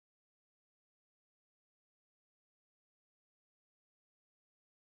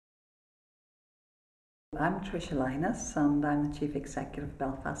I'm Patricia Lyness and I'm the Chief Executive of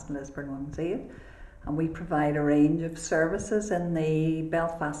Belfast and Lisburn Women's Aid, and we provide a range of services in the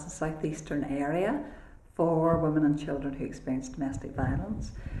Belfast and South Eastern area for women and children who experience domestic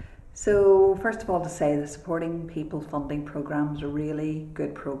violence. So first of all, to say the Supporting Peoplefunding programme is a really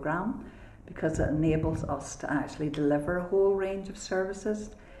good programme because it enables us to actually deliver a whole range of services.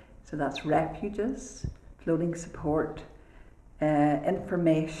 So that's refuges, floating support,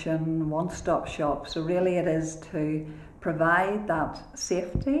 information, one-stop shop. So really it is to provide that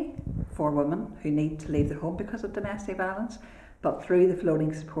safety for women who need to leave their home because of domestic violence, but through the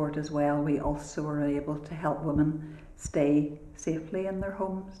floating support as well, we also are able to help women stay safely in their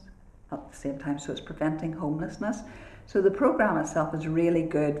homes at the same time, so it's preventing homelessness. So the programme itself is really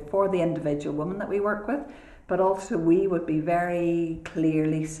good for the individual woman that we work with, but also we would be very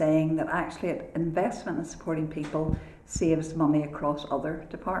clearly saying that actually investment in supporting people saves money across other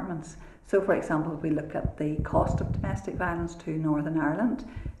departments. So for example, if we look at the cost of domestic violence to Northern Ireland,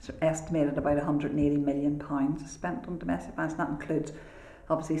 it's estimated about £180 million spent on domestic violence. That includes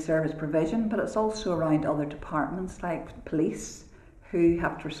obviously service provision, but it's also around other departments like police, who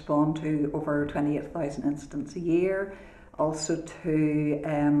have to respond to over 28,000 incidents a year, also to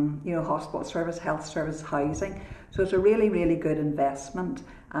hospital service, health service, housing. So it's a really, really good investment,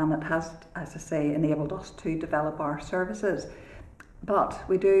 and it has, as I say, enabled us to develop our services. But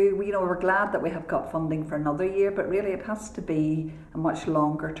we're glad that we have got funding for another year, but really it has to be a much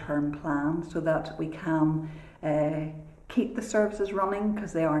longer term plan so that we can keep the services running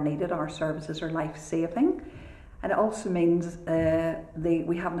because they are needed. Our services are life-saving. And it also means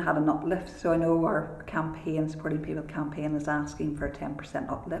we haven't had an uplift. So I know our campaign, Supporting People campaign, is asking for a 10%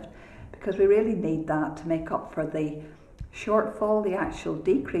 uplift because we really need that to make up for the shortfall, the actual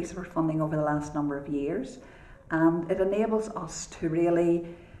decrease of our funding over the last number of years. And it enables us to really,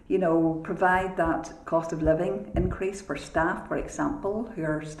 provide that cost of living increase for staff, for example,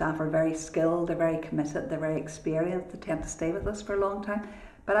 who staff are very skilled, they're very committed, they're very experienced, they tend to stay with us for a long time.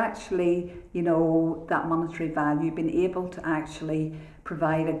 But actually, that monetary value, being able to actually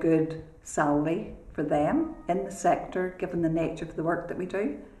provide a good salary for them in the sector, given the nature of the work that we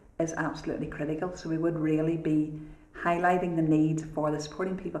do, is absolutely critical. So we would really be highlighting the need for the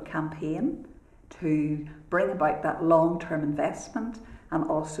Supporting People campaign to bring about that long-term investment, and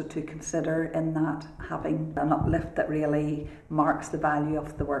also to consider in that having an uplift that really marks the value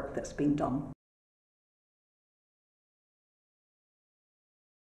of the work that's been done.